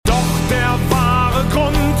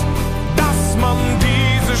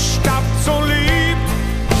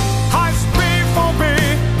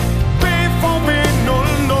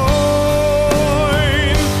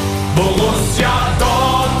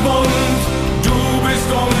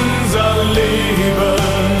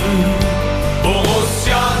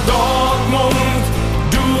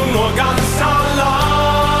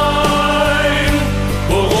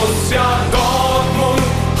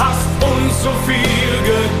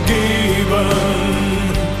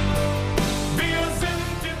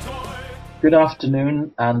Good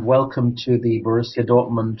afternoon and welcome to the Borussia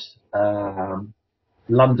Dortmund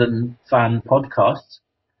London Fan Podcast,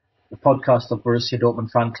 the podcast of Borussia Dortmund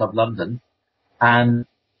Fan Club London. And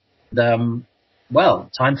time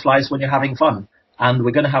flies when you're having fun, and we're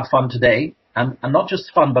going to have fun today. And not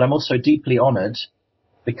just fun, but I'm also deeply honoured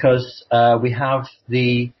because we have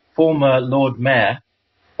the former Lord Mayor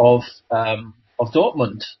of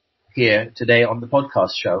Dortmund here today on the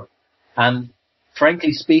podcast show, and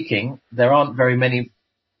frankly speaking, there aren't very many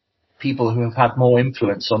people who have had more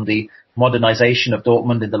influence on the modernization of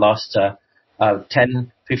Dortmund in the last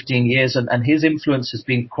 10, 15 years. And his influence has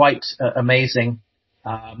been quite amazing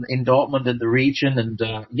in Dortmund and the region. And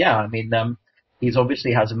he's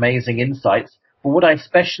obviously has amazing insights. But what I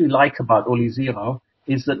especially like about Ulli Sierau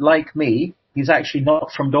is that, like me, he's actually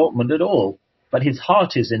not from Dortmund at all. But his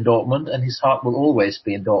heart is in Dortmund, and his heart will always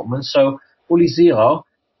be in Dortmund. So, Ulli Sierau,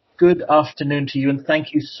 good afternoon to you, and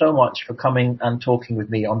thank you so much for coming and talking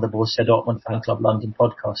with me on the Borussia Dortmund Fan Club London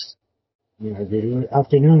podcast. Yeah, good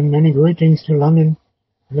afternoon. Many greetings to London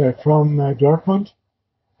from Dortmund.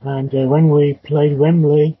 And when we played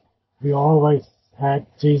Wembley, we always had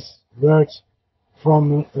these words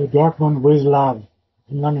from Dortmund with love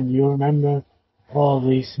in London. You remember all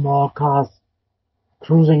the small cars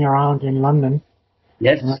cruising around in London?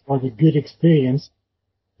 Yes. And that was a good experience.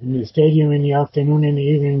 In the stadium in the afternoon and the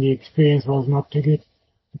evening, the experience was not too good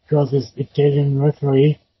because this Italian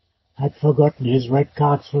referee had forgotten his red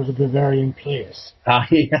cards for the Bavarian players.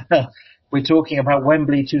 Yeah. We're talking about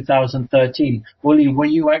Wembley 2013. Ulli, were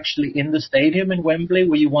you actually in the stadium in Wembley?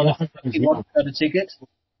 Were you one of the lucky ones who got a ticket?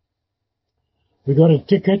 We got a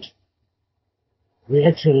ticket. We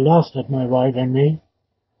actually lost it, my wife and me,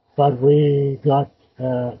 but we got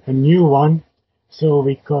a new one so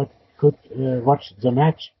we could watch the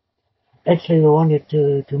match. Actually, we wanted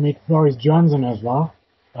to meet Boris Johnson as well.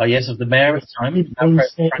 Oh, yes, of the mayor at the time.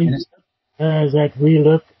 That we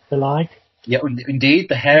look alike. Yeah, indeed.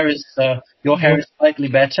 The hair is, your hair is slightly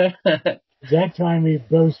better. That time we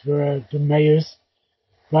both were the mayors,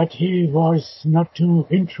 but he was not too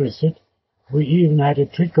interested. We even had a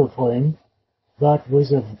tricot for him, but with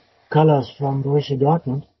the colors from Borussia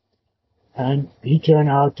Dortmund. And he turned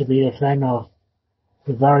out to be a fan of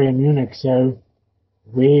Bavarian Munich, so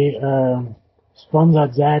we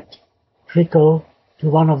sponsored that tricot to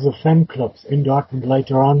one of the fan clubs in Dortmund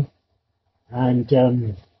later on, and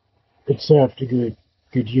it served a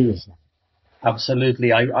good use.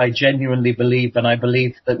 Absolutely. I genuinely believe, and I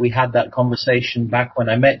believe that we had that conversation back when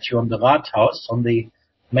I met you on the Rathaus, on the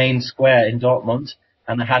main square in Dortmund,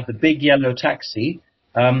 and I had the big yellow taxi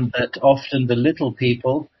that often the little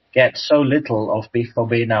people get so little of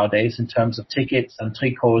BVB nowadays in terms of tickets and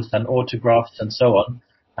tricots and autographs and so on.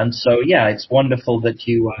 And so, yeah, it's wonderful that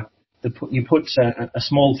you put a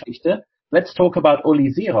small face there. Let's talk about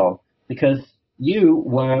Ulli Sierau, because you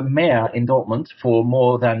were mayor in Dortmund for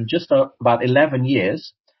more than just about 11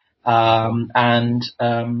 years. What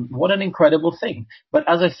an incredible thing. But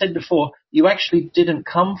as I said before, you actually didn't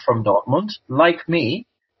come from Dortmund. Like me,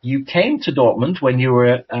 you came to Dortmund when you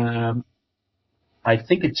were I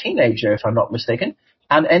think a teenager, if I'm not mistaken,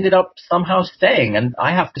 and ended up somehow staying. And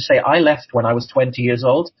I have to say, I left when I was 20 years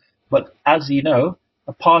old. But as you know,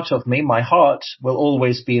 a part of me, my heart, will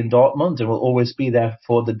always be in Dortmund and will always be there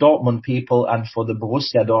for the Dortmund people and for the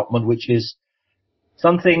Borussia Dortmund, which is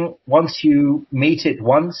something, once you meet it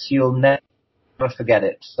once, you'll never forget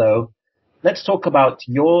it. So let's talk about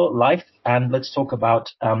your life and let's talk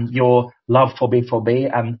about your love for BVB,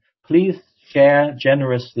 and please share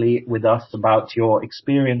generously with us about your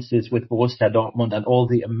experiences with Borussia Dortmund and all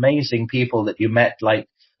the amazing people that you met, like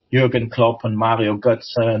Jurgen Klopp and Mario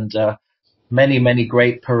Götze, and many, many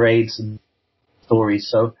great parades and stories.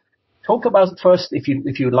 So talk about first, if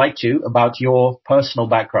you'd like to, about your personal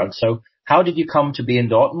background. So how did you come to be in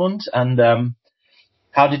Dortmund, and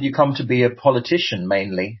how did you come to be a politician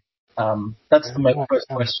mainly? That's the first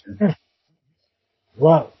question.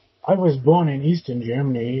 Well, I was born in Eastern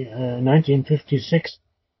Germany, 1956.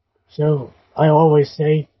 So I always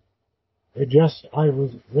say,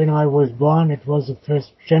 when I was born, it was the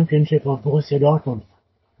first championship of Borussia Dortmund.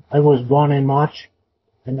 I was born in March,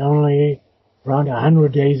 and only around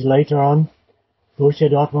 100 days later on, Borussia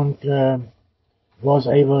Dortmund was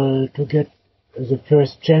able to get the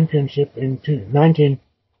first championship in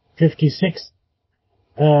 1956.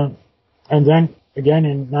 And then again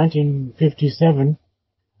in 1957,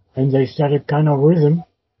 and they started kind of rhythm.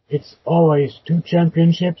 It's always 2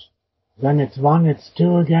 championships, then it's 1, it's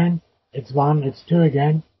 2 again, it's 1, it's 2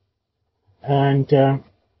 again. And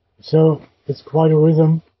so it's quite a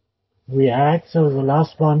rhythm we had. So the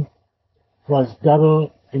last one was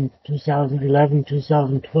double in 2011,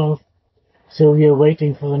 2012. So we are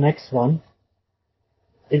waiting for the next one.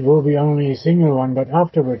 It will be only a single one, but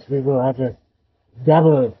afterwards we will have a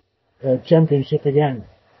double championship again.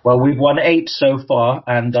 Well, we've won 8 so far,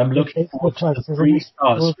 and I'm looking forward to the 3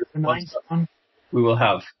 stars we will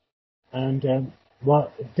have. And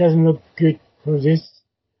well, it doesn't look good for this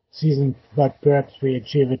season, but perhaps we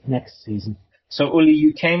achieve it next season. So, Ulli,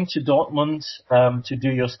 you came to Dortmund to do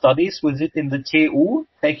your studies. Was it in the TU?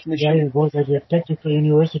 Yeah, it was at a technical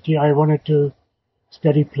university. I wanted to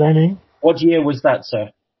study planning. What year was that,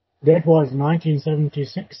 sir? That was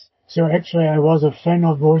 1976. So actually I was a fan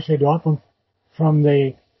of Borussia Dortmund from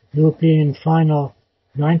the European final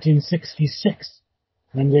 1966,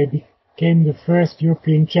 when they became the first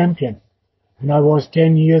European champion. And I was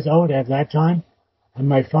 10 years old at that time, and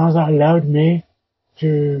my father allowed me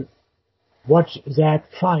to watch that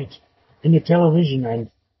fight in the television,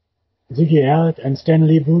 and Ziggy Held and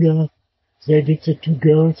Stanley Buda, they did the 2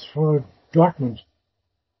 goals for Dortmund.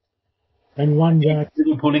 And won that.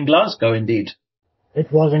 Liverpool in Glasgow, indeed.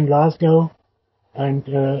 It was in Glasgow, and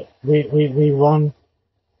we won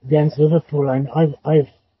against Liverpool, and I've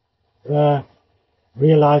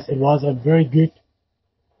realized it was a very good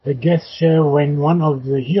guest show when one of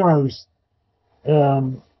the heroes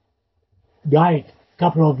died a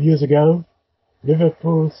couple of years ago.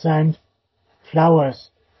 Liverpool sent flowers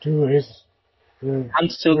to his...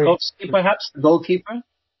 Hans Tilkowski, perhaps, the goalkeeper?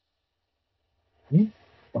 Hmm?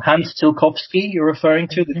 Hans Tilkowski, you're referring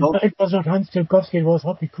to? The goalkeeper? It was not Hans Tilkowski, it was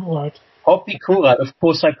Hoppy Koolhaas. Hoppy Koolhaas, of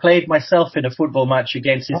course, I played myself in a football match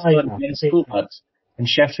against his son, against Koolhaas, in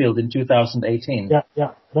Sheffield in 2018.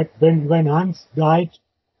 Yeah. But when Hans died,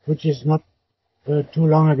 which is not too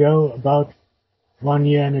long ago, about 1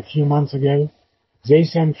 year and a few months ago, they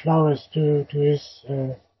sent flowers to his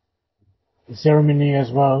ceremony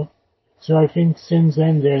as well. So I think since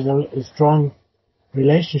then there's a strong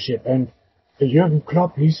relationship. And Jürgen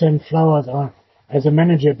Klopp, he sent flowers as a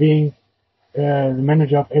manager, being the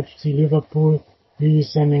manager of FC Liverpool. He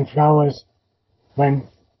is sending flowers when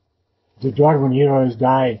the Dortmund heroes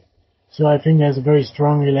died. So I think there's a very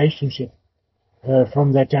strong relationship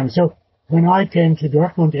from that time. So when I came to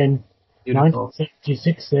Dortmund in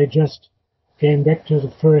 1976, they just came back to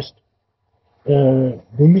the first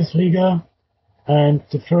Bundesliga, and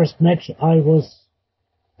the first match I was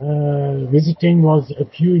visiting was a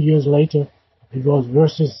few years later. It was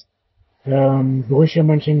versus Borussia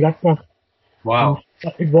Mönchengladbach. Wow.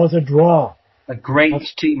 And it was a draw. A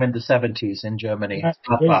great team in the 70s in Germany.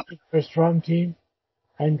 A strong team.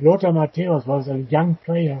 And Lothar Matthäus was a young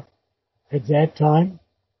player at that time.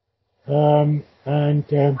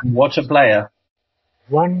 What a player.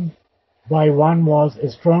 1-1 was a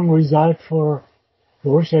strong result for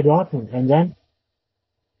Borussia Dortmund. And then,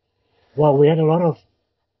 well, we had a lot of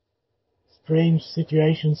strange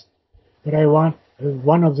situations, but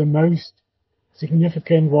one of the most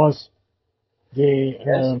significant was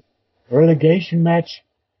the relegation match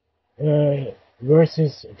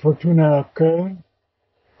versus Fortuna Köln.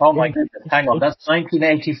 Oh my goodness, hang on, that's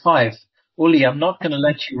 1985. Ulli, I'm not going to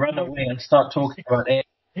let you run away and start talking about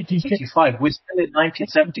 85. We're still in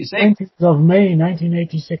 1976. 19th of May,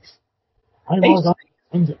 1986. I was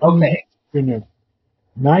on the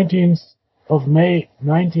 19th of May,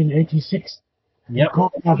 1986. Yep.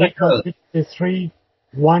 The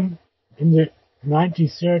 3-1 in the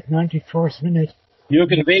 93rd, 94th minute.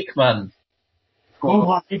 Jürgen Wegmann.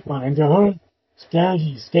 And the whole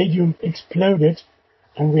stadium exploded,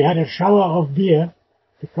 and we had a shower of beer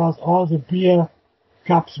because all the beer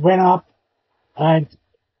cups went up, and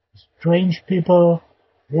strange people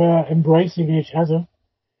were embracing each other.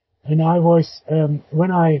 And I was,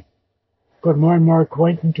 when I got more and more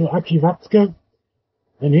acquainted to Aki Watzke,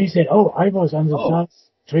 and he said, "Oh, I was on the South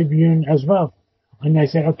Tribune as well." And I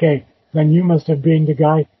said, "Okay, then you must have been the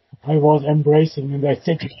guy I was embracing." And I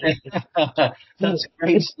said, "That's a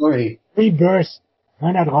great story." Rebirth.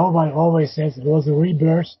 Reinhard Raubal always says it was a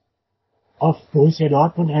rebirth of Borussia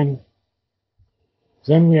Dortmund. And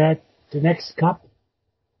then we had the next cup.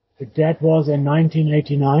 That was in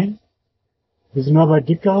 1989 with Norbert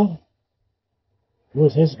Dickel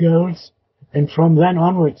with his goals. And from then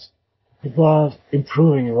onwards, it was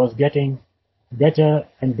improving. It was getting better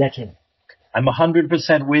and better. I'm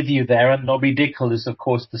 100% with you there. And Nobby Dickel is, of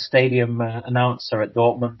course, the stadium announcer at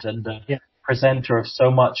Dortmund and presenter of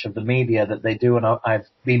so much of the media that they do. And I've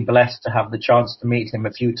been blessed to have the chance to meet him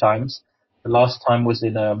a few times. The last time was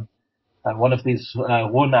in one of these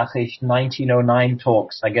Ruhrnachricht 1909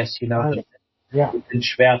 talks. I guess you know in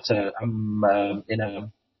Schwerte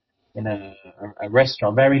in a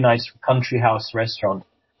restaurant, very nice country house restaurant.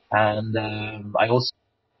 And I also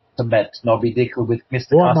met Nobby Dickel with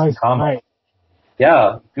Mr. What Carsten nice Kramer. guy.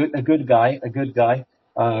 Yeah, a good guy,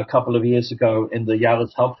 a couple of years ago in the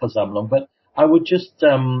Jahreshauptversammlung. But I would just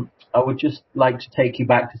like to take you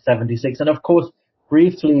back to 76. And of course,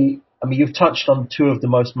 briefly, I mean, you've touched on two of the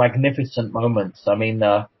most magnificent moments. I mean,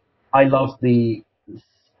 I love the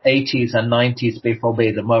 80s and 90s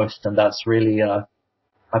BVB the most. And that's really,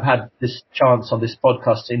 I've had this chance on this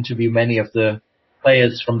podcast to interview many of the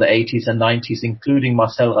players from the 80s and 90s, including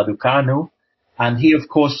Marcel Raducanu. And he, of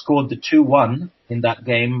course, scored the 2-1 in that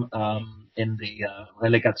game, in the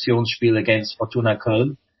Relegationsspiel against Fortuna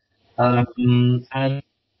Köln. And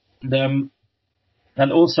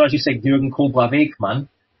also, as you say, Jürgen Kobra-Wegmann.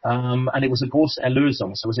 And it was a große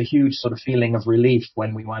Erlösung. So it was a huge sort of feeling of relief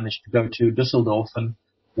when we managed to go to Düsseldorf and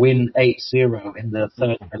win 8-0 in the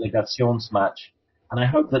third Relegations match. And I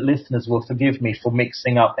hope that listeners will forgive me for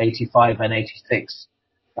mixing up 85 and 86.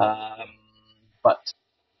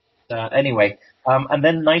 Anyway, and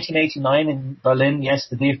then 1989 in Berlin, yes,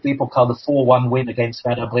 the DFB Pokal, the 4-1 win against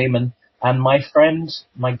Werder Bremen. And my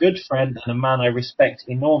good friend, and a man I respect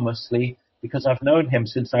enormously because I've known him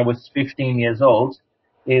since I was 15 years old,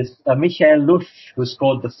 is Michael Lusch, who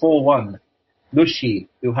scored the 4-1. Luschi,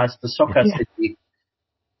 who has the soccer city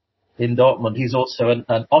in Dortmund. He's also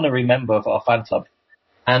an honorary member of our fan club.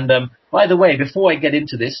 And by the way, before I get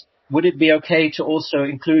into this, would it be okay to also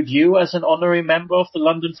include you as an honorary member of the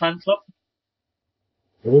London fan club?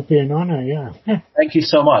 It would be an honor, yeah. Thank you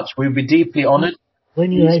so much. We'd be deeply honored.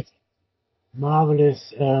 When you had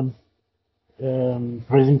marvelous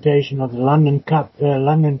presentation of the London Cup,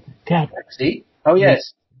 London Cat. See? Oh,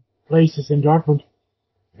 yes. Places in Dortmund.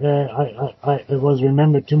 I was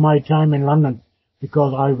remembered to my time in London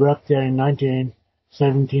because I worked there in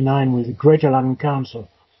 1979 with the Greater London Council.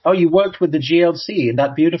 Oh, you worked with the GLC in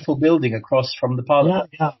that beautiful building across from the Parliament.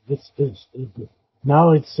 Yeah.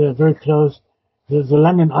 Now it's very close. The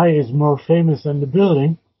London Eye is more famous than the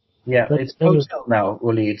building. Yeah, it's a hotel now,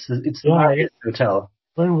 Ulli. It's the Marriott Hotel.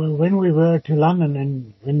 When we were to London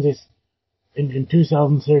in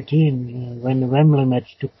 2013, when the Wembley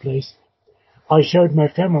match took place, I showed my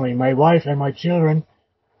family, my wife and my children,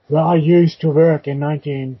 where I used to work in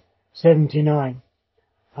 1979.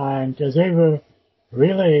 And they were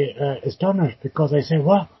really astonished because I said,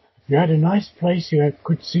 well, you had a nice place, you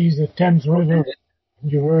could see the Thames River,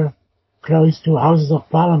 you were close to Houses of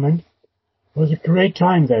Parliament. It was a great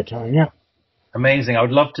time that time, yeah. Amazing. I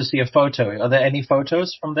would love to see a photo. Are there any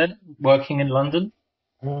photos from then, working in London?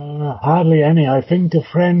 Hardly any. I think the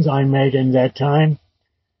friends I made in that time,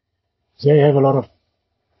 they have a lot of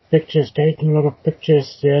pictures, taken a lot of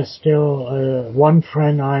pictures. There's still one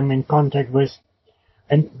friend I'm in contact with,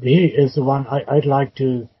 and he is the one I'd like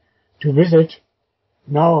to visit.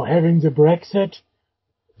 Now, having the Brexit,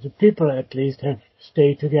 the people at least have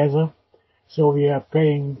stayed together, so we are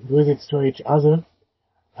paying visits to each other,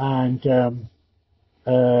 and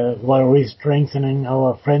while re-strengthening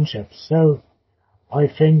our friendships. So I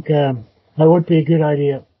think that would be a good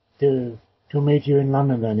idea to meet you in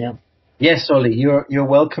London then, yeah. Yes, Ollie, you're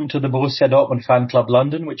welcome to the Borussia Dortmund Fan Club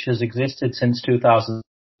London, which has existed since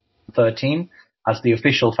 2013 as the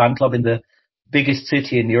official fan club in the biggest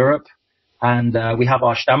city in Europe. And we have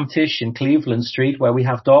our Stammtisch in Cleveland Street, where we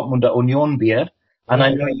have Dortmunder Union beer. And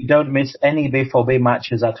I know you don't miss any BVB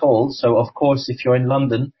matches at all. So, of course, if you're in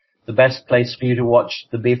London, the best place for you to watch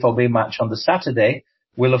the BVB match on the Saturday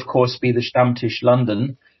will, of course, be the Stammtisch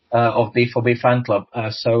London of BVB Fan Club.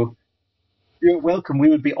 So you're welcome. We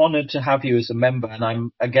would be honored to have you as a member. And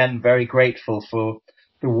I'm, again, very grateful for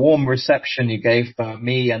the warm reception you gave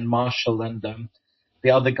me and Marshall and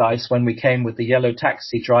the other guys when we came with the yellow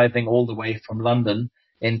taxi driving all the way from London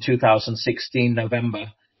in 2016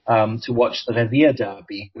 November to watch the Revier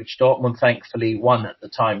Derby, which Dortmund thankfully won at the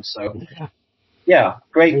time. So, yeah,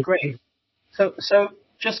 great. So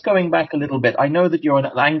just going back a little bit, I know that you're an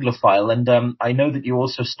Anglophile, and I know that you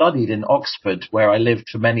also studied in Oxford, where I lived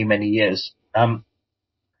for many, many years.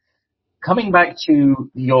 Coming back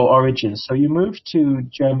to your origins, so you moved to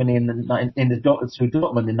Germany to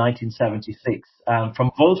Dortmund in 1976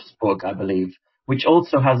 from Wolfsburg, I believe, which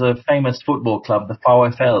also has a famous football club, the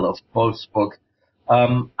VfL of Wolfsburg.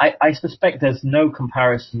 I suspect there's no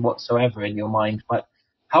comparison whatsoever in your mind, but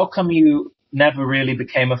how come you never really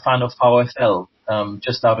became a fan of VfL,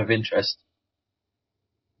 just out of interest?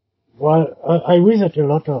 Well, I visited a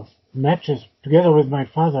lot of matches together with my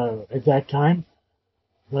father at that time.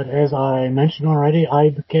 But as I mentioned already, I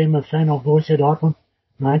became a fan of Borussia Dortmund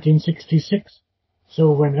 1966.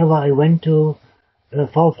 So whenever I went to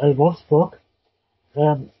VfL Wolfsburg,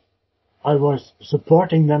 I was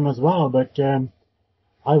supporting them as well, but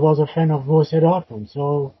I was a fan of Borussia Dortmund.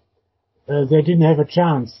 So they didn't have a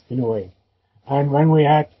chance in a way. And when we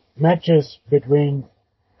had matches between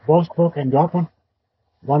Wolfsburg and Dortmund,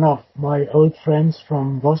 one of my old friends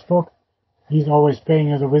from Wolfsburg, he's always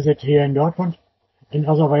paying us a visit here in Dortmund. And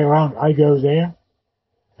other way around, I go there,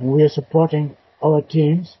 and we are supporting our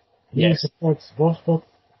teams. He supports Wolfsburg,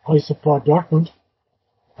 I support Dortmund.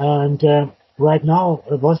 And right now,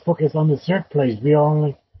 Wolfsburg is on the 3rd place. We are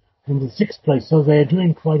only in the 6th place, so they are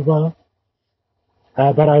doing quite well.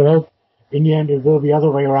 But I hope in the end it will be the other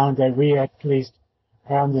way around, that we at least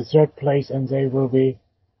are on the 3rd place and they will be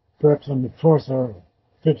perhaps on the 4th or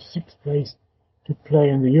 5th, 6th place to play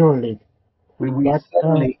in the EuroLeague. We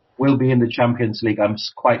certainly will be in the Champions League. I'm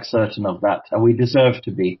quite certain of that. And we deserve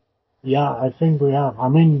to be. Yeah, I think we have. I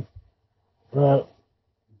mean, the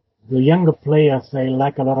younger players, they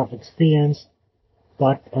lack a lot of experience,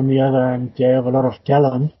 but on the other hand, they have a lot of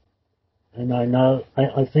talent. And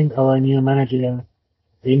I think our new manager,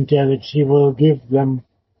 Inter, that she will give them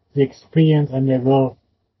the experience and they will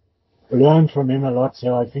learn from him a lot.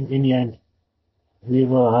 So I think in the end, we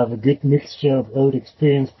will have a good mixture of old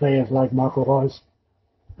experienced players like Marco Reus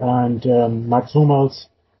and Mats Hummels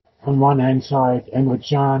on one hand side, and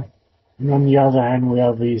Can. And on the other hand, we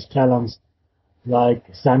have these talents like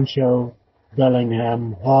Sancho,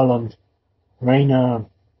 Bellingham, Haaland, Reina,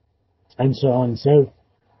 and so on. So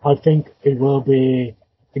I think it will be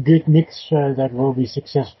a good mixture that will be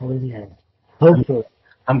successful in the end. Hopefully.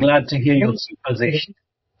 I'm glad to hear your supposition.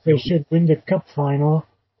 They should win the cup final,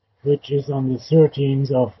 which is on the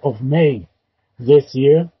 13th of May this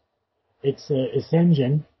year. It's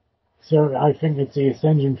Ascension. So I think it's the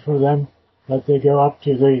Ascension for them that they go up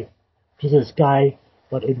to the sky,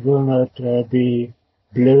 but it will not be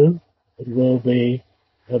blue. It will be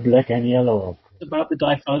black and yellow. About the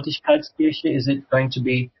Dreifaltigkeitskirche, is it going to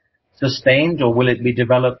be sustained, or will it be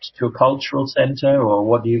developed to a cultural center, or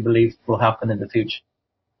what do you believe will happen in the future?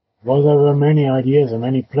 Well, there were many ideas and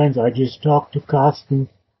many plans. I just talked to Carsten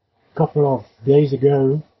a couple of days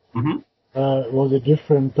ago. Mm-hmm. It was a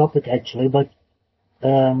different topic actually, but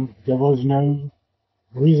there was no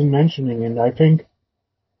reason mentioning it. I think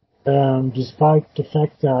despite the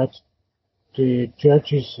fact that the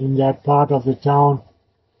churches in that part of the town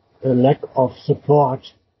lack of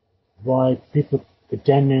support by people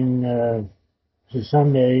attending the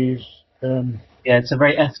Sundays. Yeah, it's a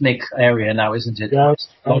very ethnic area now, isn't it? Yeah,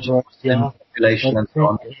 a lot of Muslim population and so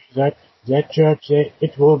on. That church,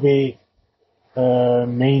 it will be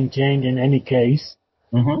maintained in any case.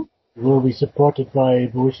 Mm-hmm. It will be supported by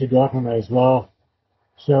Borussia Dortmund as well.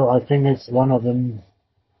 So I think it's one of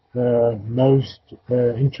the most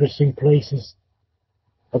interesting places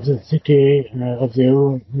of the city, of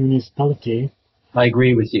the municipality. I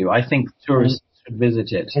agree with you. I think tourists should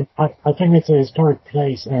visit it. And I think it's a historic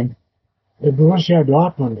place, and Borussia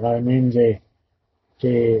Dortmund, I mean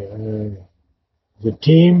the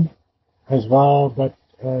team as well, but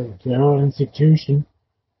the whole institution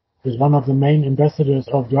is one of the main ambassadors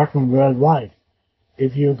of Dortmund worldwide.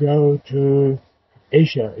 If you go to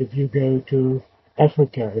Asia, if you go to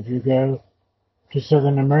Africa, if you go to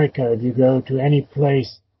Southern America, if you go to any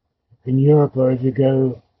place in Europe, or if you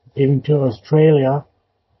go even to Australia,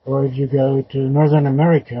 or if you go to Northern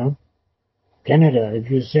America, Canada,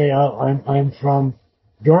 if you say, oh, I'm from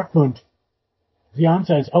Dortmund, the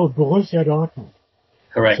answer is, oh, Borussia Dortmund.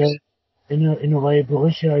 Correct. So, in a way,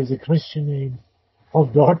 Borussia is a Christian name of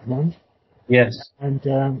Dortmund. Yes.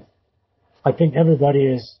 And I think everybody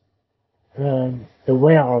is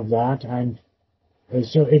aware of that. And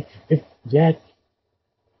so if that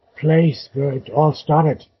place where it all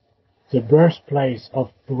started, the birthplace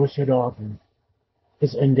of Borussia Dortmund,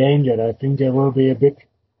 is endangered, I think there will be a big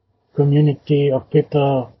community of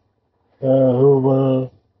people who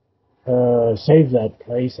will save that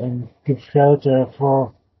place and give shelter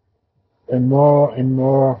for more and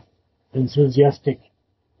more enthusiastic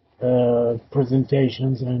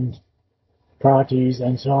presentations and parties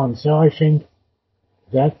and so on. So I think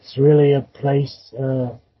that's really a place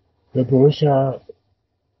where Borussia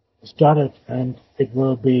started, and it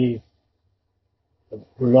will be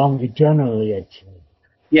belong eternally, actually.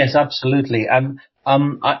 Yes, absolutely. And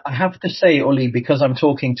I have to say, Ulli, because I'm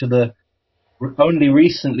talking to the only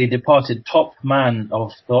recently departed top man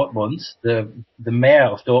of Dortmund, the mayor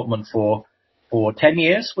of Dortmund for 10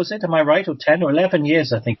 years, was it? Am I right? Or 10 or 11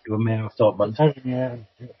 years, I think you were mayor of Dortmund.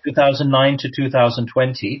 2009 to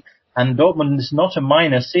 2020. And Dortmund is not a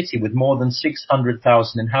minor city with more than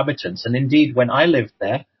 600,000 inhabitants. And indeed, when I lived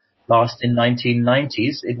there last in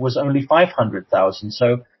 1990s, it was only 500,000.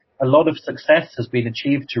 So a lot of success has been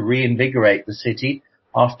achieved to reinvigorate the city.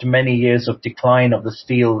 after many years of decline of the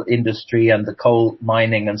steel industry and the coal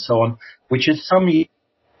mining and so on, which is some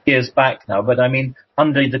years back now. But I mean,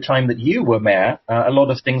 under the time that you were mayor, a lot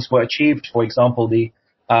of things were achieved. For example, the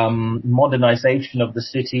modernization of the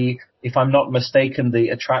city. If I'm not mistaken, the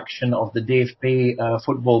attraction of the DFB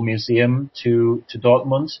football museum to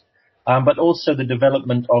Dortmund, but also the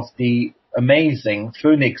development of the amazing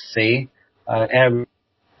Phoenixsee area,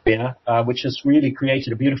 which has really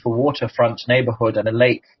created a beautiful waterfront neighborhood and a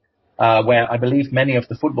lake where I believe many of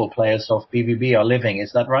the football players of BVB are living.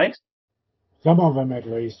 Is that right? Some of them at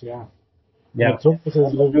least, yeah. Yeah. Is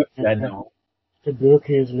living I know. The Burke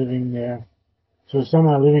is living there. So some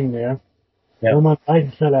are living there. Yeah. Roman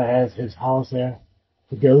Weidenfeller has his house there,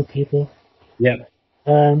 the goalkeeper. Yeah.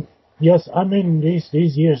 Yes, I mean,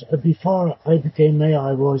 these years, before I became mayor,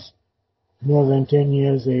 I was more than 10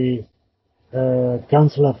 years a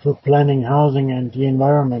councillor for planning, housing and the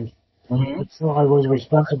environment. Mm-hmm. So I was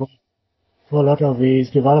responsible for a lot of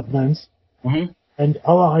these developments. Mm-hmm. And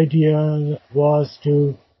our idea was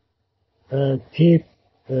to keep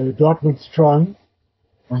Dortmund strong,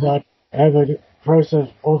 but have a process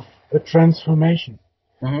of a transformation.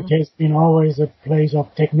 It has been always a place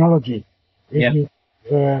of technology. If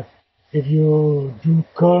you do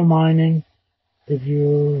coal mining, if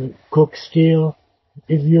you cook steel,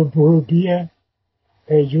 if you brew beer,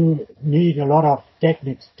 you need a lot of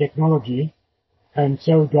technology, and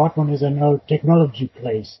so Dortmund is an old technology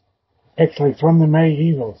place, actually from the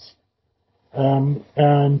medievals,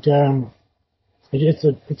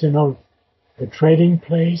 it's an old trading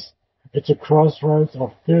place. It's a crossroads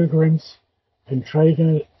of pilgrims and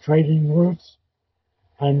trading routes.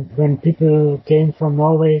 And when people came from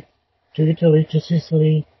Norway to Italy, to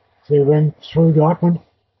Sicily, they went through Dortmund.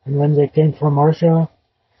 And when they came from Russia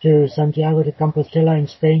to Santiago de Compostela in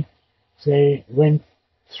Spain, they went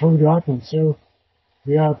through Dortmund. So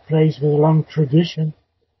we are a place with a long tradition,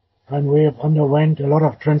 and we have underwent a lot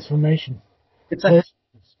of transformation. It's a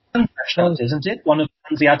Hansastadt, isn't it? One of the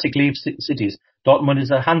Hanseatic League cities. Dortmund is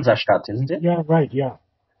a Hansastadt, isn't it? Yeah, right, yeah.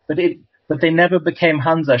 But they never became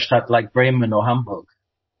Hansastadt like Bremen or Hamburg.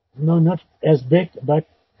 No, not as big, but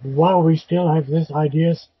while we still have these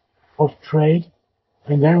ideas of trade,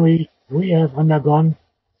 and then we have undergone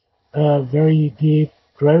very deep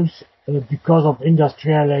growth because of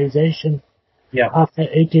industrialization. Yeah. After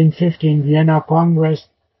 1815 Vienna Congress,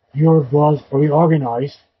 Europe was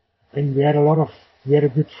reorganized, and we had a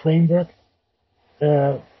good framework,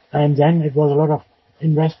 and then it was a lot of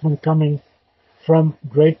investment coming from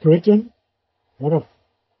Great Britain. A lot of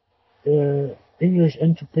English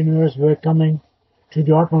entrepreneurs were coming to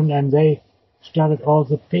Dortmund, and they started all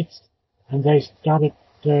the pits, and they started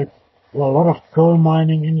a lot of coal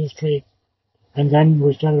mining industry, and then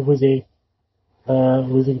we started with the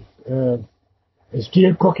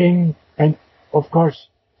steel cooking, and of course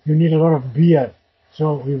you need a lot of beer.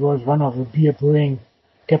 So we was one of the beer brewing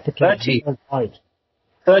capitals worldwide.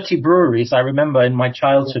 30 breweries, I remember in my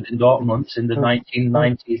childhood in Dortmund in the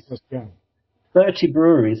 1990s. 30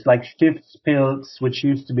 breweries, like Stiftspils, which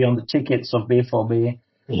used to be on the tickets of BVB.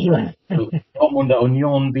 Yeah. Dortmunder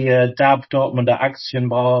Union Bier, DAB Dortmunder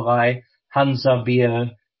Aktienbrauerei, Hansa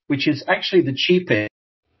Bier, which is actually the cheapest.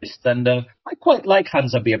 And I quite like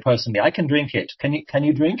Hansa Bier personally. I can drink it. Can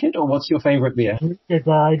you drink it, or what's your favorite beer?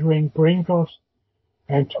 I drink Brinkhoffs,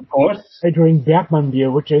 and of course I drink Bergmann beer,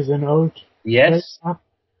 which is an old stuff,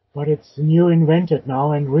 but it's new invented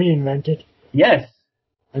now and reinvented. Yes,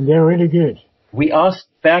 and they're really good. We asked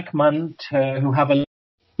Bergmann who have a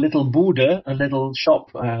little Bude, a little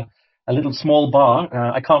shop, a little small bar.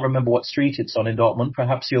 I can't remember what street it's on in Dortmund.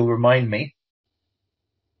 Perhaps you'll remind me.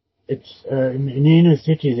 It's in the inner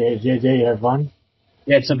city. They have one.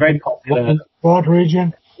 Yeah, it's a very popular Port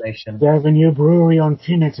region. They have a new brewery on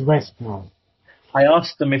Phoenix West now. I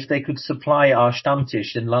asked them if they could supply our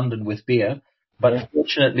Stammtisch in London with beer, but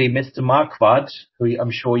fortunately, Mr. Marquardt, who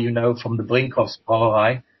I'm sure you know from the Brinkhoffs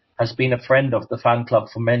Brauerei, has been a friend of the fan club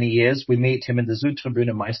for many years. We meet him in the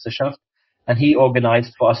Südtribüne Meisterschaft, and he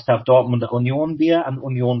organized for us to have Dortmunder Union beer and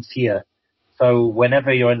Union 4. So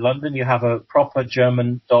whenever you're in London, you have a proper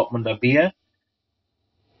German Dortmunder beer.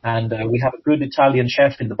 And we have a good Italian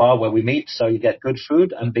chef in the bar where we meet, so you get good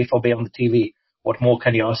food and BVB on the TV. What more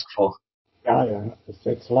can you ask for? Yeah.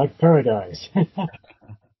 It's like paradise.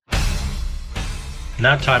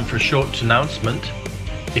 Now time for a short announcement.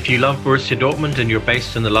 If you love Borussia Dortmund and you're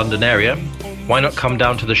based in the London area, why not come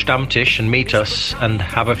down to the Stammtisch and meet us and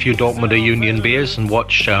have a few Dortmunder Union beers and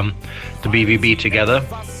watch the BVB together.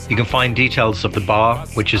 You can find details of the bar,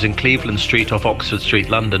 which is in Cleveland Street off Oxford Street,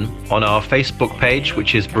 London, on our Facebook page,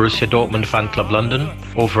 which is Borussia Dortmund Fan Club London,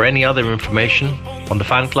 or for any other information, on the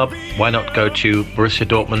fan club, why not go to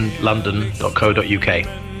borussiadortmundlondon.co.uk.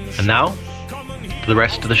 And now, to the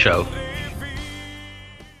rest of the show.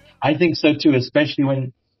 I think so too, especially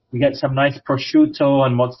when we get some nice prosciutto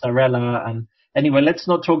and mozzarella. And anyway, let's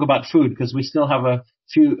not talk about food because we still have a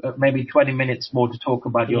few, maybe 20 minutes more to talk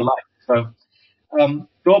about your life. So,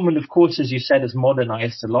 Dortmund, of course, as you said, has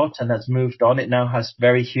modernized a lot and has moved on. It now has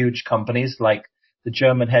very huge companies like the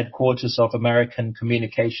German headquarters of American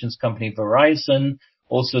communications company Verizon,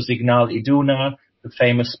 also Signal Iduna, the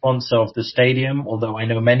famous sponsor of the stadium, although I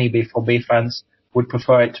know many BVB fans would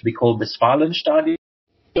prefer it to be called Westfalenstadion.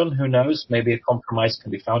 Who knows? Maybe a compromise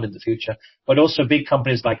can be found in the future. But also big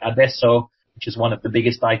companies like Adesso, which is one of the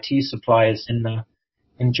biggest IT suppliers in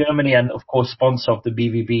Germany, and of course sponsor of the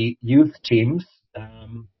BVB youth teams.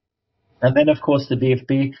 And then of course the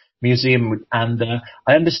DFB Museum. And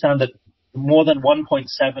I understand that more than 1.7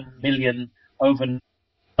 million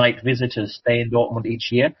overnight visitors stay in Dortmund each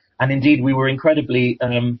year. And indeed, we were incredibly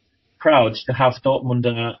proud to have Dortmund,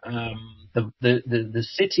 the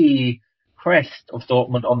city crest of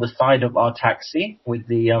Dortmund on the side of our taxi with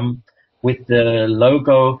the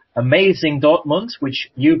logo Amazing Dortmund, which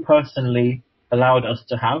you personally allowed us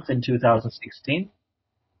to have in 2016.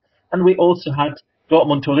 And we also had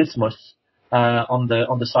Dortmund Tourismus on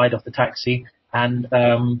the side of the taxi. And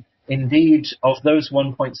indeed, of those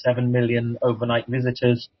 1.7 million overnight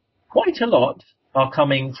visitors, quite a lot are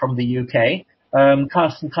coming from the UK.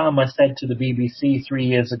 Carsten Kramer said to the BBC 3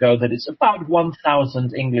 years ago that it's about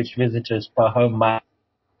 1,000 English visitors per home match.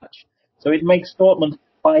 So it makes Dortmund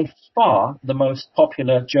by far the most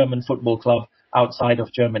popular German football club outside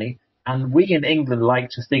of Germany. And we in England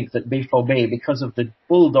like to think that BVB, because of the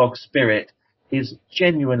bulldog spirit, is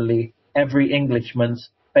genuinely every Englishman's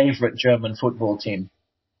favorite German football team.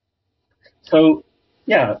 So,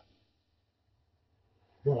 yeah.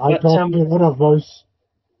 Well, I talked to a lot of those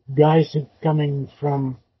guys coming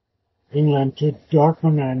from England to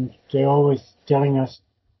Dortmund, and they're always telling us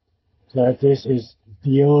that this is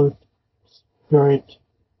the old spirit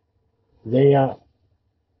they are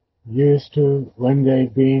used to when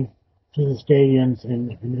they've been to the stadiums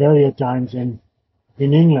in various times in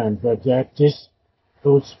England, but that this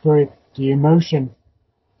old spirit, the emotion,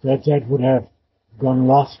 that would have gone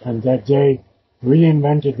lost, and that they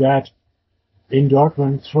reinvented that in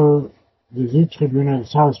Dortmund through the Südtribüne and the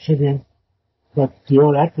South Tribune. But the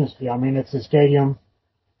old atmosphere, I mean, it's a stadium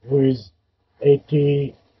with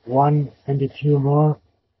 81 and a few more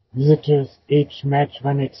visitors each match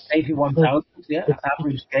when it's 81,000, yeah,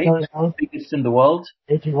 average gate, biggest in the world.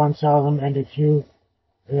 81,000 and a few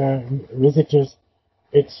visitors.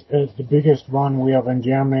 It's the biggest one we have in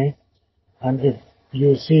Germany. And if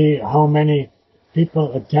you see how many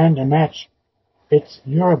people attend a match, it's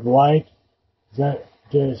Europe-wide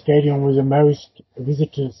the stadium with the most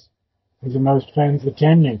visitors, with the most fans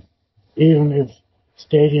attending. Even if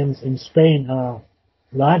stadiums in Spain are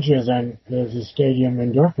larger than the stadium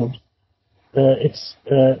in Dortmund, it's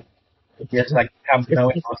yes, like Camp Nou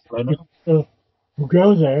in Barcelona. People who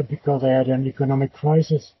go there because they had an economic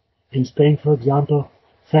crisis. In Spain, for example,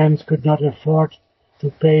 fans could not afford to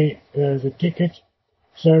pay the ticket,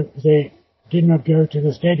 so they did not go to the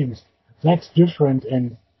stadiums. That's different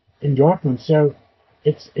in Dortmund. So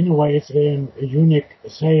it's, in a way, it's a unique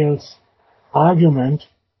sales argument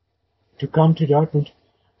to come to Dortmund,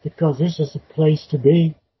 because this is a place to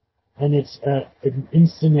be, and it's an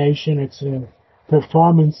installation, it's a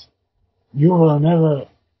performance you will never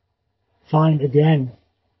find again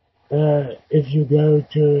if you go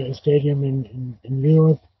to a stadium in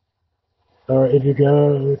Europe, or if you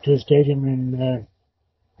go to a stadium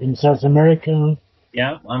in South America.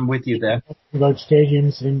 Yeah, I'm with you there. About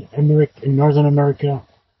stadiums in Northern America,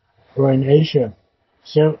 or in Asia.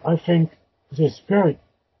 So I think the spirit,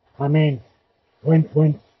 I mean,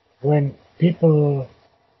 when people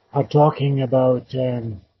are talking about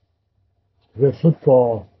the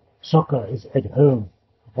football, soccer is at home.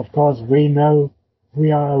 Of course, we are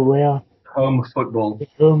aware. Home football. The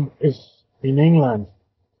home is in England,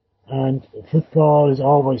 and football is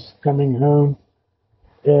always coming home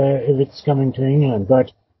if it's coming to England.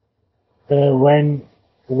 But when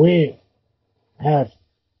we have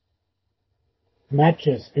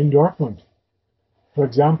matches in Dortmund, for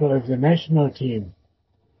example, if the national team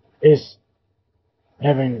is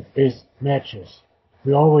having its matches,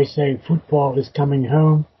 we always say football is coming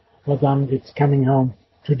home, but then it's coming home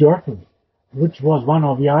to Dortmund, which was one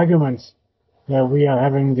of the arguments that we are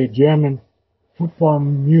having the German football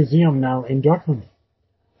museum now in Dortmund,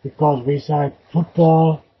 because we said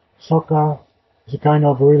football, soccer is a kind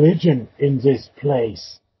of religion in this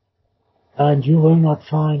place, and you will not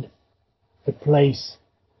find a place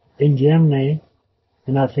in Germany,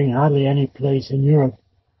 and I think hardly any place in Europe,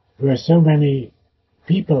 where so many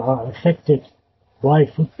people are affected by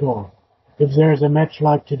football. If there's a match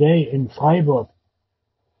like today in Freiburg,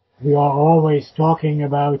 we are always talking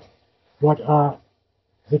about what are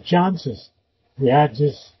the chances. We had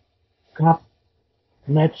this cup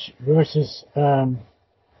match versus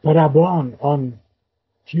Paderborn on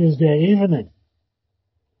Tuesday evening.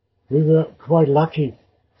 We were quite lucky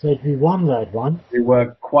that we won that one. We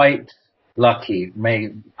were quite lucky.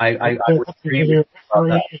 I would agree with you about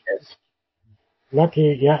that. Yes.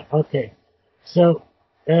 Lucky, yeah, okay. So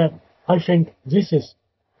I think this is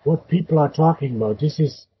what people are talking about. This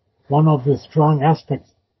is one of the strong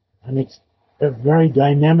aspects, and it's a very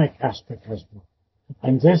dynamic aspect as well.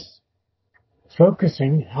 And this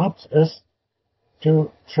focusing helps us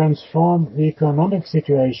to transform the economic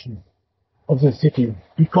situation of the city.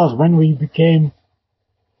 Because when we became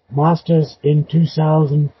masters in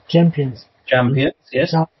 2000, champions,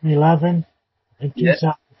 Yes. 2011 and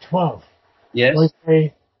 2012, yes,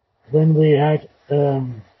 when we had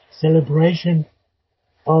celebration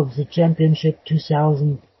of the championship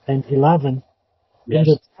 2011 in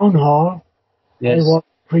the town hall, I was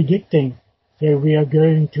predicting that we are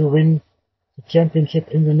going to win the championship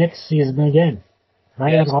in the next season again.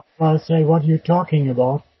 Right? I say, what are you talking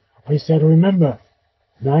about? I said, remember,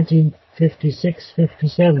 1956,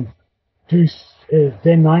 57,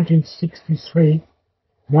 then 1963,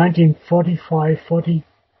 1945, 44,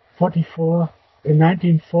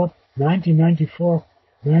 1994,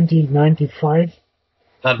 1995.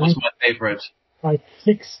 That was my favorite.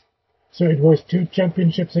 6. So it was 2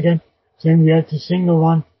 championships again. Then we had the single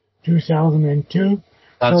one, 2002.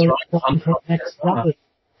 That's so right. For next double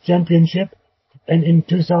championship. And in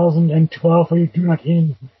 2012, we do not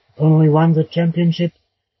only won the championship,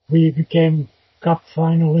 we became cup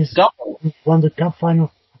finalists. We won the cup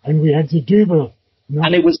final, and we had the double.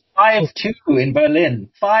 And it was 5-2 in Berlin.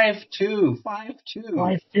 5-2. 5-2.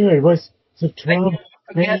 5-2. It was the 12.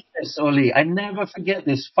 I never forget this, Ulli. I never forget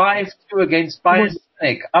this. 5-2 against Bayern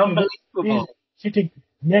Munich. Unbelievable. Sitting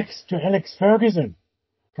next to Alex Ferguson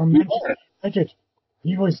from Manchester United.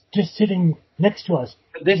 He was just sitting next to us.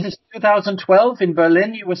 This is 2012 in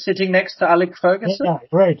Berlin. You were sitting next to Alex Ferguson? Yeah,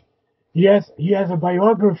 right. He has a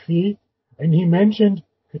biography, and he mentioned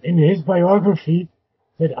in his biography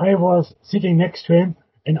that I was sitting next to him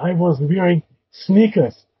and I was wearing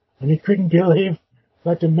sneakers. And he couldn't believe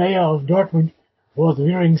that the mayor of Dortmund was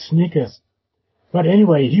wearing sneakers. But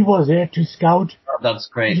anyway, he was there to scout. That's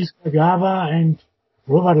great. Gigi Kagawa and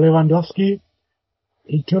Robert Lewandowski.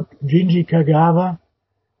 He took Gigi Kagawa,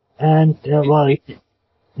 and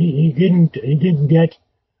he didn't get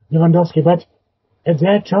Lewandowski. But at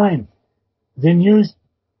that time, the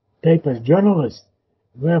newspapers, journalists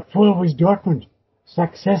were full with Dortmund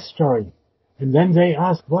success story, and then they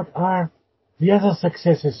asked, what are the other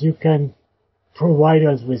successes you can provide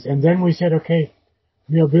us with? And then we said, okay,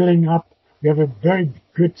 we are building up. We have a very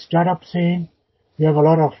good startup scene. We have a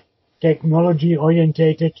lot of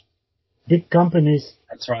technology-orientated big companies.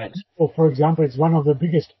 That's right. So, for example, it's one of the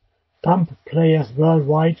biggest pump players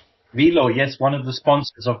worldwide. Velo, yes, one of the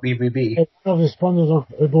sponsors of BBB. One of the sponsors of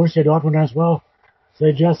Borussia Dortmund as well.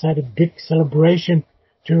 They just had a big celebration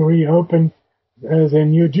to reopen the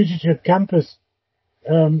new digital campus.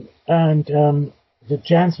 And the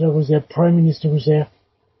Chancellor was there, Prime Minister was there.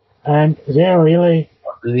 And they're really...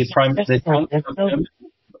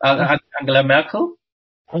 Angela Merkel?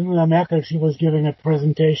 Angela Merkel, she was giving a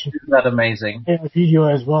presentation. Isn't that amazing? A video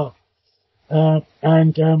as well.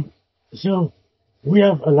 So we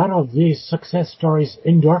have a lot of these success stories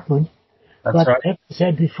in Dortmund. That's but right. as I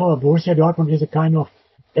said before, Borussia Dortmund is a kind of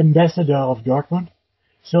ambassador of Dortmund.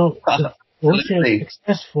 So if Borussia is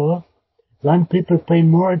successful, then people pay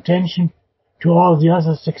more attention to all the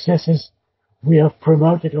other successes we have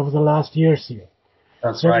promoted over the last years here.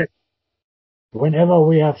 That's right. Whenever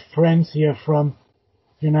we have friends here from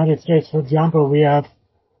the United States, for example, we have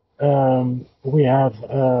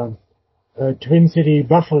Twin City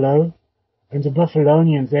Buffalo, and the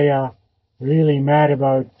Buffalonians, they are really mad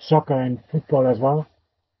about soccer and football as well.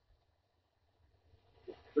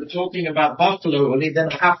 We're talking about Buffalo, Ulli, then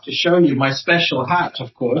I have to show you my special hat,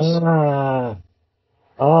 of course.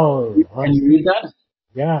 Can you read that?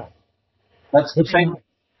 Yeah. That's the famous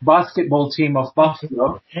basketball team of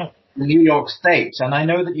Buffalo, New York State. And I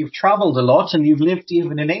know that you've traveled a lot and you've lived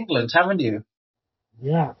even in England, haven't you?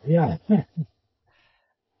 Yeah.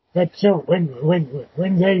 But so when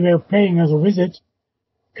they were paying us a visit,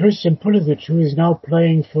 Christian Pulisic, who is now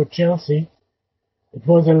playing for Chelsea, it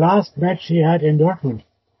was the last match he had in Dortmund.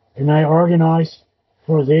 And I organized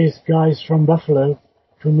for these guys from Buffalo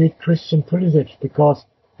to meet Christian Pulisic because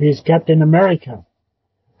he's Captain America.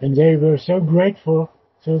 And they were so grateful,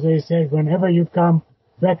 so they said, whenever you come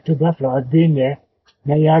back to Buffalo, I've been there,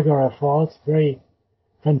 Niagara Falls, very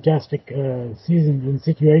fantastic season and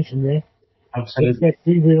situation there. Absolutely. They said,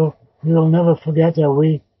 we will never forget that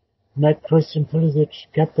we met Christian Pulisic,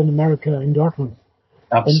 Captain America in Dortmund.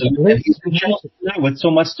 Absolutely. And he's in Chelsea now with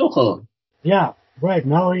Thomas Tuchel. Yeah, right.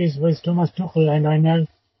 Now he's with Thomas Tuchel, and I know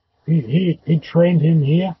he trained him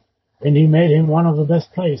here, and he made him one of the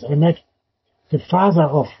best players. I met the father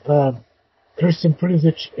of Christian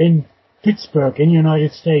Pulisic in Pittsburgh, in the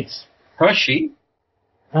United States. Hershey?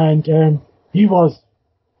 And he was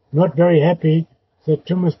not very happy that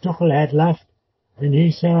Thomas Tuchel had left, and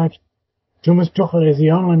he said, Thomas Tuchel is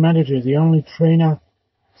the only manager, the only trainer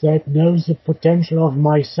that knows the potential of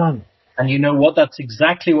my son. And you know what? That's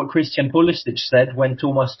exactly what Christian Pulisic said when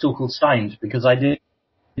Thomas Tuchel signed, because I did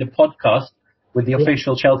a podcast with the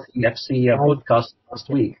official Chelsea FC podcast last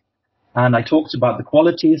week. And I talked about the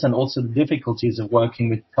qualities and also the difficulties of working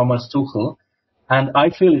with Thomas Tuchel. And I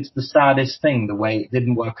feel it's the saddest thing, the way it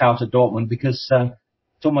didn't work out at Dortmund, because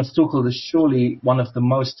Thomas Tuchel is surely one of the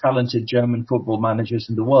most talented German football managers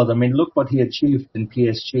in the world. I mean, look what he achieved in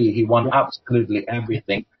PSG. He won absolutely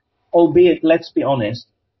everything. Albeit, let's be honest,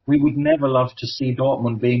 we would never love to see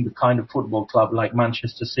Dortmund being the kind of football club like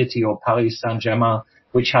Manchester City or Paris Saint-Germain,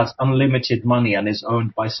 which has unlimited money and is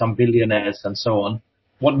owned by some billionaires and so on.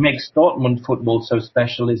 What makes Dortmund football so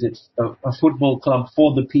special is it's a football club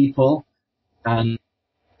for the people, and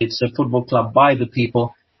it's a football club by the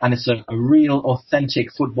people, and it's a real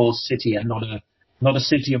authentic football city, and not a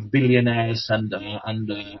city of billionaires and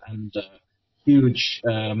huge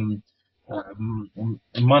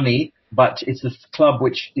money, but it's a club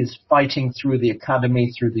which is fighting through the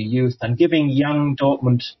academy, through the youth, and giving young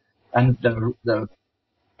Dortmund and the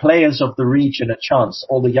players of the region a chance.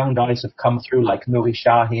 All the young guys have come through, like Nuri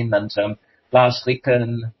Sahin and Lars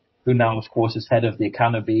Ricken, who now, of course, is head of the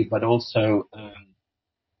academy, but also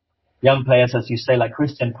young players, as you say, like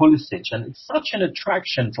Christian Pulisic. And it's such an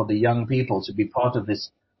attraction for the young people to be part of this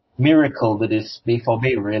miracle that is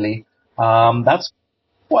BVB, really. That's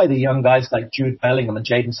why the young guys like Jude Bellingham and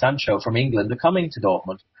Jadon Sancho from England are coming to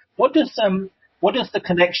Dortmund. What does the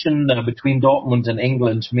connection between Dortmund and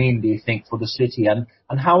England mean, do you think, for the city? And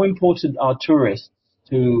how important are tourists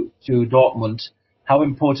to Dortmund? How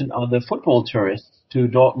important are the football tourists to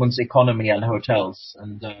Dortmund's economy and hotels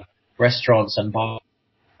and restaurants and bars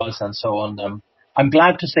and so on? I'm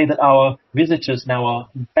glad to say that our visitors now are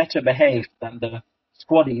better behaved than the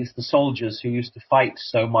squaddies, the soldiers who used to fight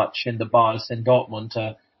so much in the bars in Dortmund.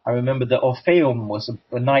 I remember the Orpheum was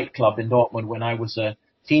a nightclub in Dortmund when I was a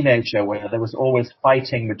teenager, where there was always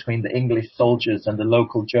fighting between the English soldiers and the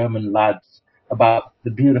local German lads about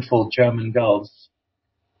the beautiful German girls.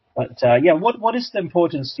 But what is the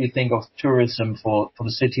importance, do you think, of tourism for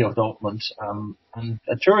the city of Dortmund, and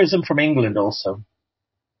tourism from England also?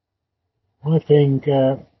 I think,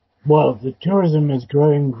 the tourism is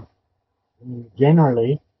growing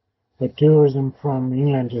generally, but tourism from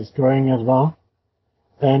England is growing as well.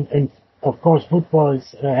 And of course, football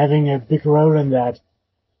is having a big role in that.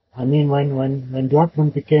 I mean, when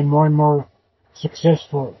Dortmund became more and more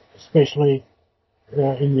successful, especially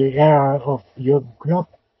in the era of Jürgen Klopp,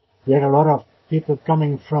 we had a lot of people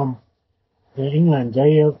coming from England.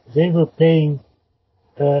 They were paying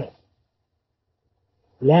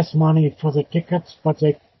less money for the tickets, but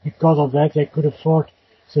because of that, they could afford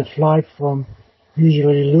the flight from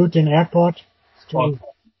usually Luton Airport to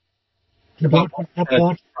Dortmund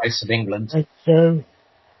Airport. The price of England. And so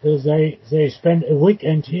they spend a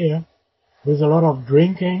weekend here with a lot of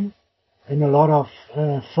drinking and a lot of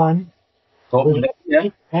fun. With a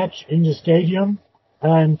big match in the stadium,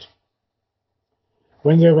 and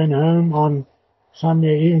when they went home on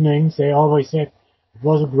Sunday evenings, they always said it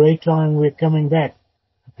was a great time, we're coming back.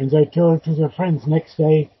 And they told to their friends next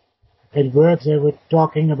day at work, they were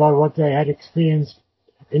talking about what they had experienced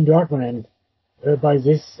in Dortmund, and by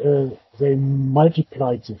this they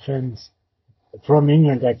multiplied the fans from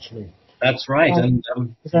England, actually. That's right, and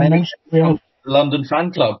as I mentioned, we have the London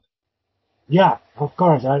Fan Club. Yeah, of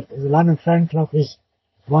course. The London Fan Club is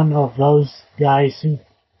one of those guys who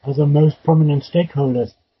are the most prominent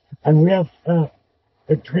stakeholders. And we have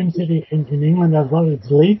a twin city in England as well. It's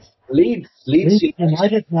Leeds. Leeds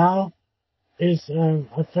United now is,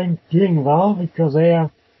 I think, doing well because they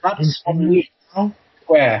are in Leeds now.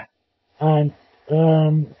 Square. And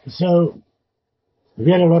so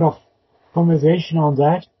we had a lot of conversation on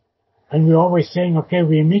that. And we're always saying, okay,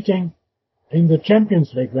 we're meeting in the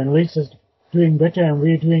Champions League when Leeds is doing better and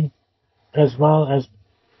we're doing as well as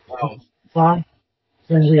Wow. far,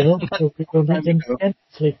 then we hope that we will meet him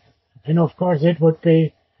endlessly. And of course, it would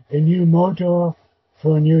be a new motor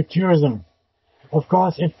for new tourism. Of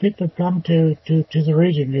course, if people come to the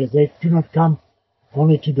region, they do not come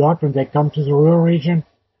only to Dortmund, they come to the rural region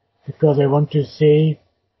because they want to see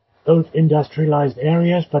old industrialized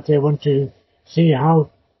areas, but they want to see how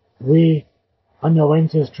we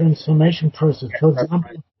underwent this transformation process. For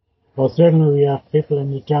example, well, certainly we have people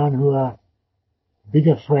in the town who are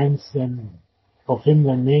bigger friends of him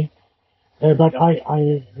than me. But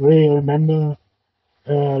I really remember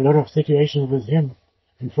a lot of situations with him.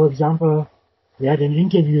 And for example, we had an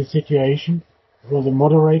interview situation. It was a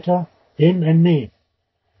moderator, him and me.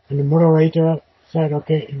 And the moderator said,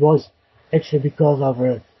 okay, it was actually because of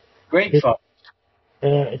a... Great fun.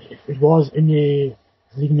 It was in the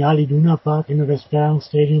Signal Iduna Park in the Westfalen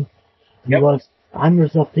Stadium. And there was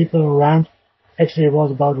hundreds of people around. Actually, it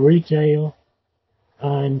was about retail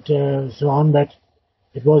and so on, but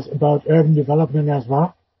it was about urban development as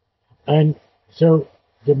well. And so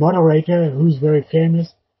the moderator, who's very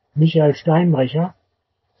famous, Michael Steinbrecher,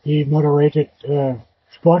 he moderated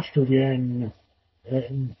Sportstudio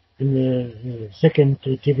in the second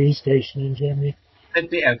TV station in Germany.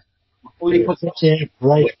 ZDF. Ulli,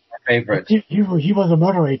 right. My favorite. He was a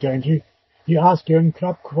moderator, and he asked Jürgen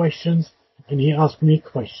Klopp questions, and he asked me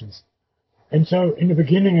questions. And so in the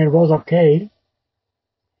beginning it was okay,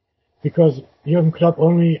 because Jürgen Klopp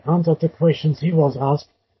only answered the questions he was asked,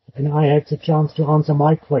 and I had the chance to answer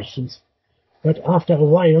my questions. But after a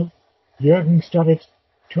while, Jürgen started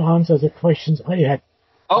to answer the questions I had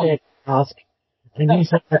asked, and he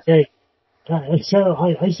said, okay. So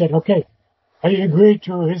I said, okay, I agreed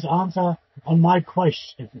to his answer on my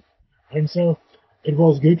question. And so it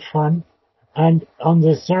was good fun. And on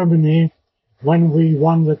the ceremony, when we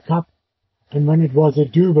won the cup, and when it was a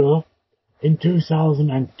double in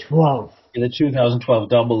 2012. In the 2012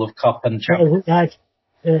 double of cup and champions. We had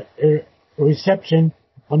a reception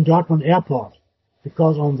on Dortmund Airport,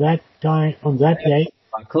 because on that day,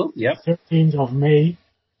 Cool. Yep. 13th of May,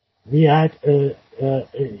 we had an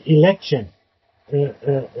election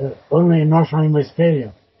only in North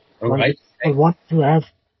Rhine-Westphalia. All right. We want to have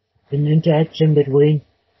an interaction between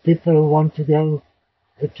people who want to go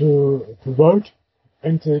to vote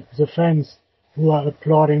and the fans who are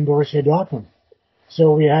applauding Borussia Dortmund.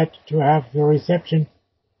 So we had to have the reception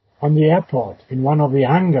on the airport in one of the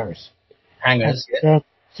hangars. Hangars,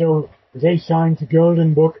 So they signed the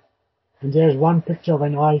Golden Book, and there's one picture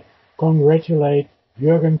when I congratulate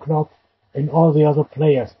Jürgen Klopp and all the other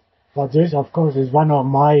players. But this, of course, is one of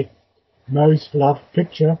my most loved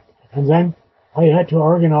picture. And then I had to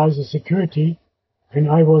organize the security, and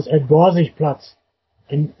I was at Borsigplatz,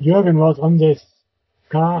 and Jürgen was on this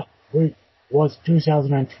car, which was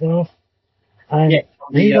 2012. And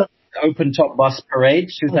the open top bus parade,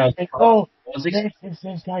 2012. Oh, this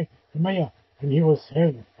guy, the mayor, and he was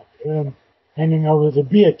handing over the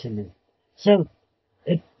beer to me. So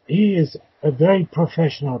he is a very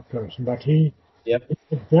professional person, but he is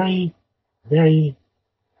a very, very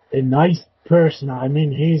nice person. I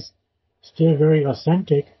mean, he's still very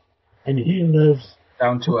authentic, and he lives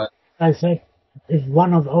down to earth. I said, if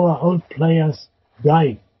one of our old players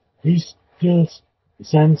die, he still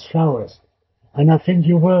sends flowers. And I think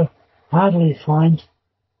you will hardly find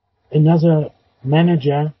another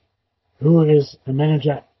manager who is a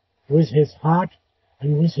manager with his heart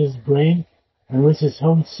and with his brain and with his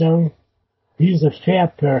whole soul. He's a fair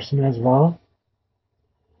person as well.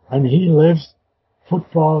 And he lives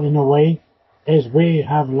football in a way as we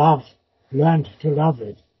have learned to love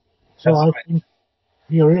it. So I think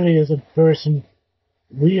he really is a person.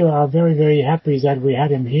 We are very, very happy that we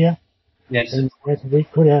had him here. Yes. And that we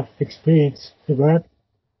could have experienced the work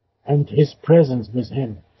and his presence with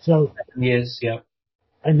him. So. Yes, yeah.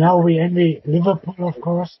 And now we envy Liverpool, of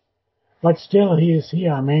course, but still he is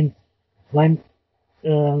here. I mean, when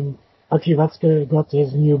Aki Watzke got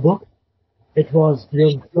his new book, it was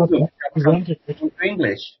presented in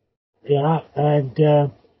English. Yeah, and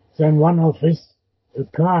then one of his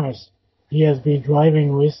cars he has been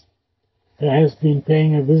driving with has been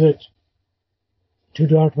paying a visit to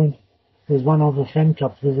Dortmund with one of the fan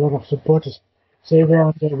clubs, with a lot of supporters. They were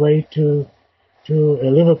on their way to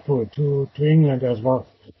Liverpool, to England as well.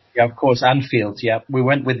 Yeah, of course, Anfield, yeah. We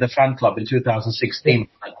went with the fan club in 2016,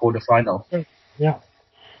 at quarter-final. Yeah.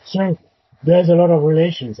 So, there's a lot of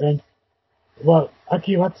relations. And, well,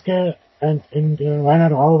 Aki Watzke and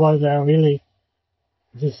Reinhard Rauber, they're really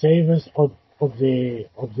the savers of the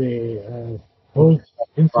whole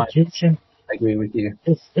institution. I agree with you.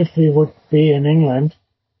 If we would be in England,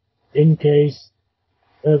 in case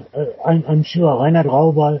I'm sure Reinhard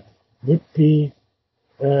Raubal would be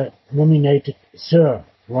nominated Sir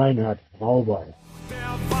Reinhard Raubal. Der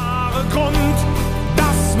wahre Grund,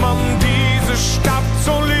 dass man diese Stadt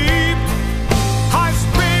so liebt.